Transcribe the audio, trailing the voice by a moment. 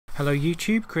Hello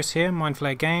YouTube, Chris here,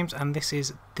 Mindflayer Games, and this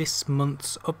is this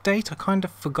month's update. I kind of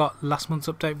forgot last month's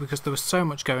update because there was so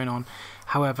much going on.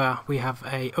 However, we have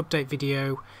a update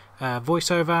video,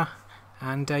 voiceover,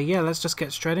 and yeah, let's just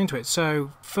get straight into it.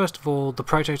 So first of all, the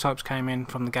prototypes came in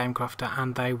from the Game Crafter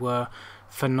and they were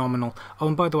phenomenal. Oh,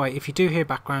 and by the way, if you do hear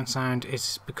background sound,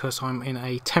 it's because I'm in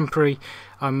a temporary,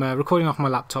 I'm recording off my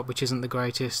laptop, which isn't the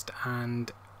greatest,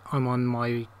 and I'm on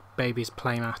my baby's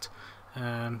playmat.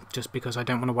 Just because I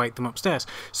don't want to wake them upstairs.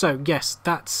 So yes,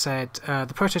 that said,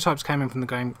 the prototypes came in from the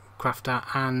Game Crafter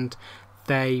and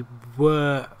they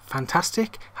were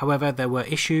fantastic. However, there were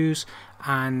issues,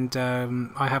 and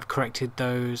I have corrected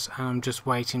those, and I'm just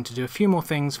waiting to do a few more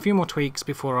things, a few more tweaks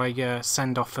before I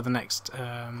send off for the next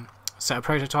set of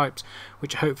prototypes,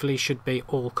 which hopefully should be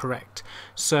all correct.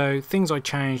 So things I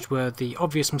changed were the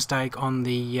obvious mistake on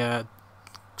the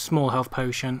small health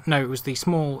potion. No, it was the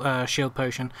small shield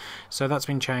potion, so that's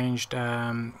been changed,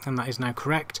 and that is now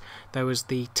correct. There was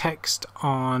the text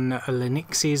on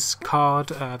Linux's card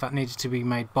that needed to be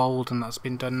made bold, and that's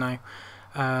been done now.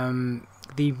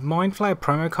 The Mindflayer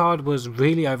promo card was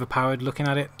really overpowered looking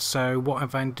at it, so what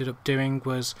I've ended up doing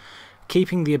was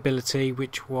keeping the ability,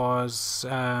 which was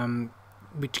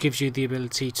which gives you the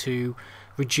ability to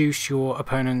reduce your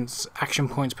opponent's action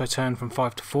points per turn from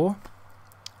 5 to 4.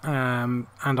 And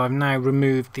I've now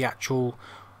removed the actual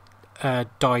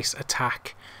dice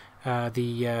attack,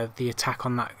 the attack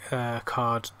on that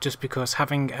card, just because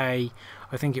having I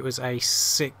think it was a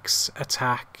 6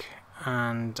 attack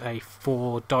and a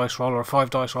 4 dice roll or a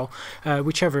 5 dice roll,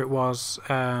 whichever it was,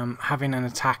 having an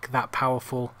attack that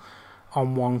powerful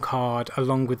on one card,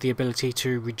 along with the ability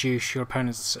to reduce your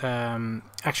opponent's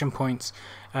action points,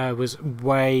 was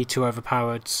way too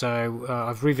overpowered. So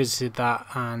I've revisited that,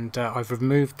 and I've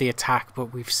removed the attack,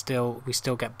 but we still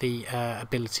get the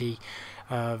ability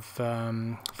of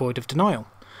Void of Denial.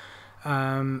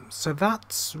 So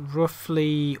that's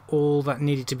roughly all that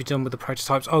needed to be done with the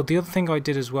prototypes. Oh, the other thing I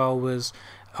did as well was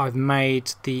I've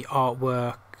made the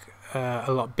artwork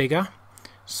a lot bigger.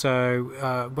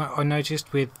 So I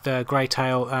noticed with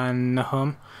Greytail and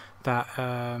Nahum that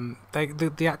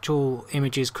the actual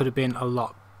images could have been a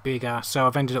lot bigger, so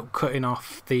I've ended up cutting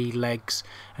off the legs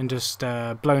and just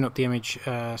blowing up the image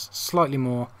slightly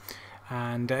more.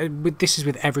 And this is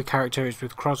with every character. It's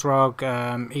with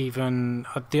Krozrog. Even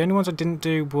the only ones I didn't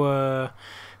do were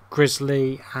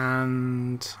Grizzly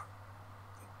and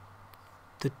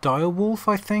the Direwolf,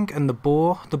 I think, and the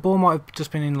Boar. The Boar might have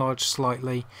just been enlarged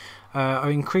slightly. I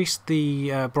increased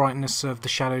the brightness of the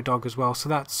Shadow Dog as well, so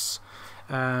that's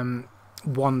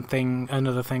one thing,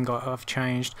 another thing I've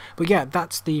changed. But yeah,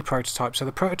 that's the prototype. So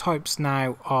the prototypes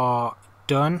now are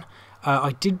done.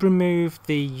 I did remove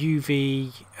the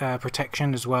UV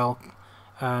protection as well,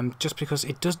 just because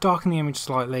it does darken the image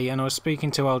slightly. And I was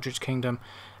speaking to Eldritch Kingdom,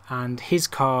 and his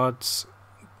cards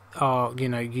are, you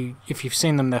know, if you've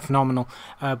seen them, they're phenomenal,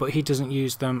 but he doesn't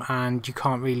use them, and you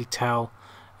can't really tell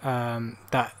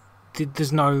that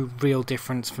there's no real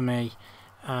difference for me,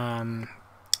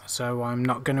 so I'm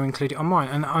not going to include it on mine.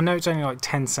 And I know it's only like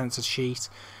 10 cents a sheet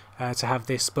to have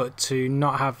this, but to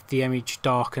not have the image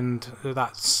darkened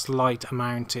that slight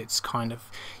amount, it's kind of,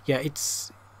 yeah,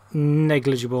 it's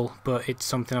negligible, but it's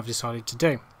something I've decided to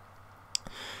do.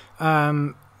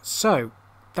 So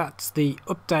that's the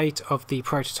update of the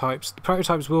prototypes. The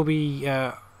prototypes will be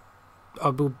I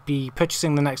will be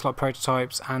purchasing the next lot of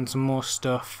prototypes and some more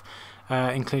stuff,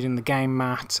 including the game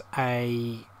mat,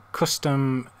 a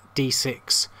custom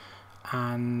D6,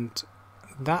 and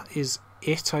that is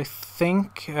it, I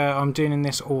think. I'm doing in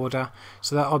this order,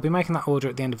 so that I'll be making that order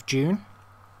at the end of June,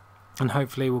 and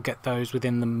hopefully we'll get those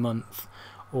within the month,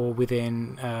 or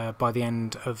within by the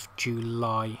end of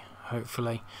July,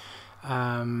 hopefully.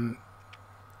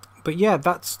 But yeah,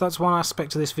 that's one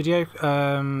aspect of this video,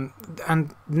 and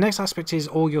the next aspect is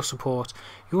all your support.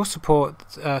 Your support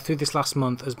through this last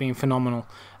month has been phenomenal.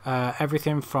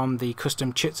 Everything from the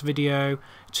custom chits video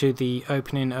to the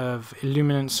opening of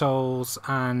Illuminant Souls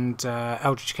and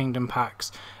Eldritch Kingdom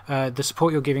packs. The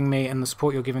support you're giving me and the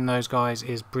support you're giving those guys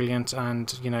is brilliant,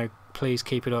 and you know, please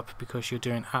keep it up because you're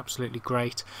doing absolutely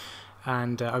great.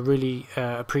 And I really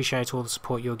appreciate all the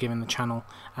support you're giving the channel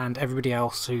and everybody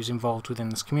else who's involved within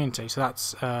this community, so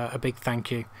that's a big thank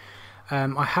you.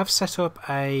 I have set up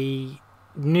a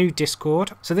new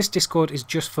Discord, so this Discord is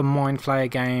just for Mindflayer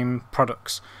game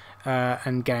products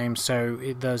and games. So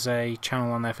there's a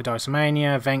channel on there for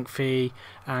Dicemania, Venkfi,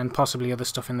 and possibly other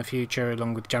stuff in the future,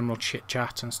 along with general chit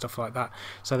chat and stuff like that.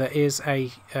 So there is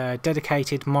a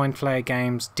dedicated Mindflayer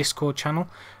Games Discord channel,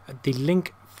 the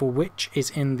link for which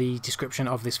is in the description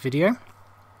of this video.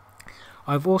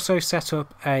 I've also set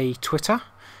up a Twitter,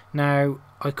 Now,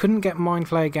 I couldn't get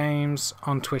Mindflayer Games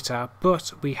on Twitter,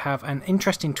 but we have an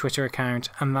interesting Twitter account,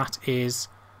 and that is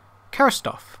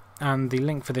Kerstoff. And the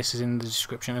link for this is in the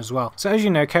description as well. So as you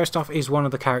know, Kerstoff is one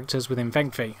of the characters within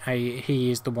Venkfi.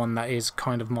 He is the one that is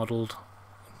kind of modelled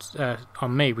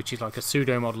on me, which is like a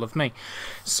pseudo model of me.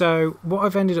 So what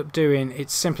I've ended up doing,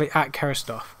 it's simply at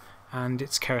Kerstoff, and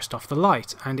it's Kerstoff the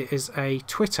Light, and it is a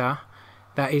Twitter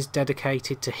that is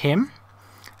dedicated to him.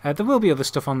 There will be other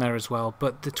stuff on there as well,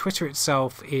 but the Twitter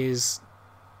itself is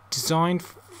designed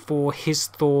for his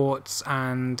thoughts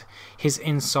and his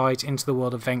insight into the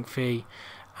world of Venkfi,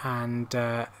 and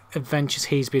adventures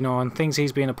he's been on, things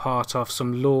he's been a part of,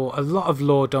 some lore, a lot of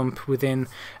lore dump within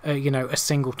a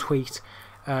single tweet,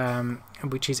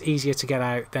 which is easier to get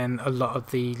out than a lot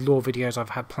of the lore videos I've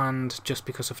had planned just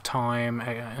because of time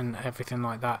and everything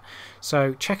like that.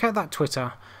 So check out that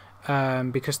Twitter,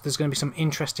 because there's going to be some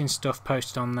interesting stuff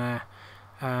posted on there.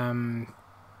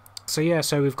 So yeah,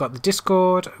 so we've got the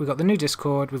Discord, we've got the new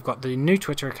Discord, we've got the new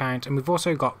Twitter account, and we've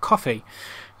also got Ko-fi.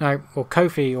 Now, or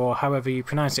Ko-fi, or however you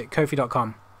pronounce it,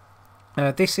 Ko-fi.com.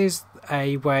 This is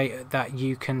a way that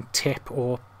you can tip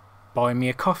or buy me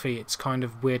a coffee. It's kind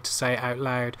of weird to say it out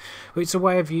loud, but it's a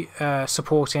way of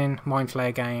supporting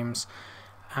Mindflayer Games,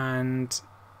 and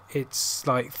it's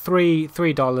like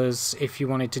 $3 if you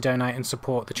wanted to donate and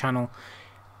support the channel.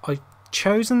 I've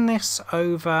chosen this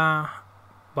over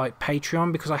like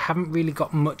Patreon because I haven't really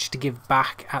got much to give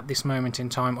back at this moment in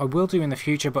time. I will do in the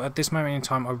future, but at this moment in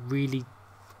time I really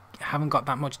haven't got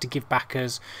that much to give back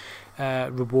as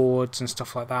rewards and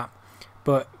stuff like that.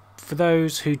 But for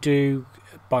those who do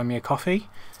buy me a coffee,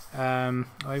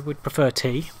 I would prefer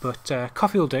tea, but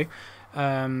coffee will do.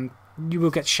 You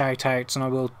will get shout outs, and I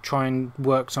will try and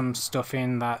work some stuff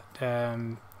in that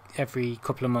every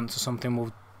couple of months or something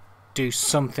we'll do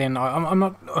something. I'm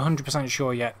not 100%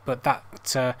 sure yet, but that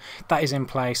is in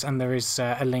place, and there is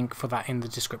a link for that in the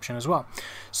description as well.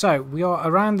 So we are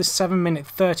around the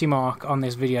 7:30 mark on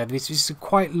this video. This is a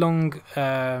quite long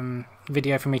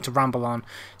video for me to ramble on.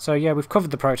 So yeah, we've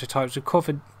covered the prototypes, we've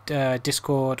covered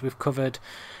Discord, we've covered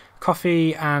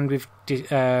coffee, and we've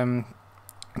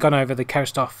gone over the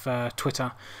Kerstoff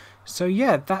Twitter. So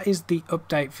yeah, that is the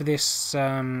update for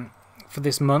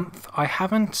this month.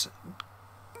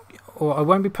 I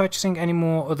won't be purchasing any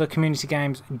more other community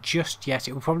games just yet.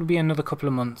 It will probably be another couple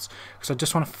of months because I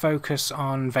just want to focus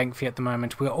on Venkfi at the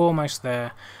moment. We're almost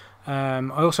there. I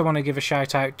also want to give a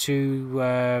shout out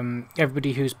to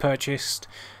everybody who's purchased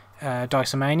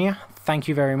Diceomania. Thank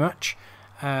you very much.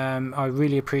 I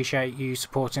really appreciate you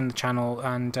supporting the channel,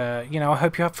 and I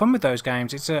hope you have fun with those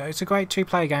games. It's a great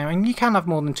two-player game, and you can have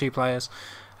more than 2 players.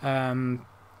 And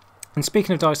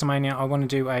speaking of Diceomania, I want to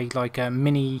do a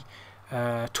mini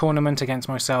tournament against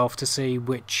myself to see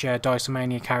which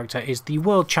Diceomania character is the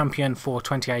world champion for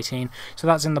 2018. So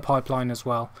that's in the pipeline as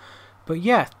well. But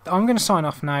yeah, I'm going to sign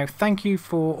off now. Thank you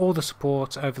for all the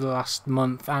support over the last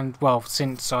month, and well,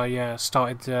 since I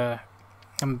started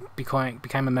and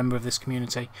became a member of this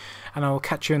community. And I will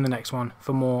catch you in the next one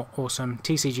for more awesome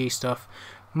TCG stuff,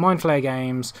 Mindflayer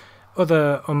Games,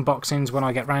 other unboxings when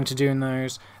I get round to doing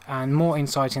those, and more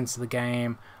insight into the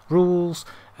game, rules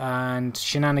and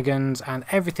shenanigans, and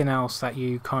everything else that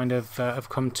you kind of have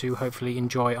come to hopefully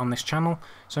enjoy on this channel.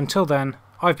 So until then,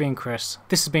 I've been Chris,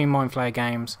 this has been Mindflayer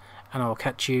Games, and I will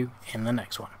catch you in the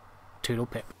next one. Toodle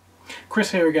pip.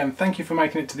 Chris here again. Thank you for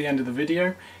making it to the end of the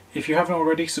video. If you haven't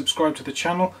already, subscribe to the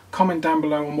channel, comment down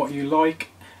below on what you like,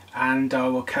 and I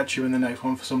will catch you in the next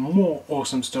one for some more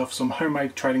awesome stuff, some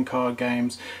homemade trading card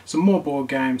games, some more board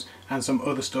games, and some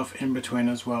other stuff in between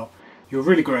as well. You're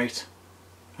really great,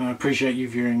 and I appreciate you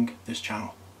viewing this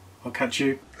channel. I'll catch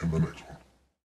you in the next one.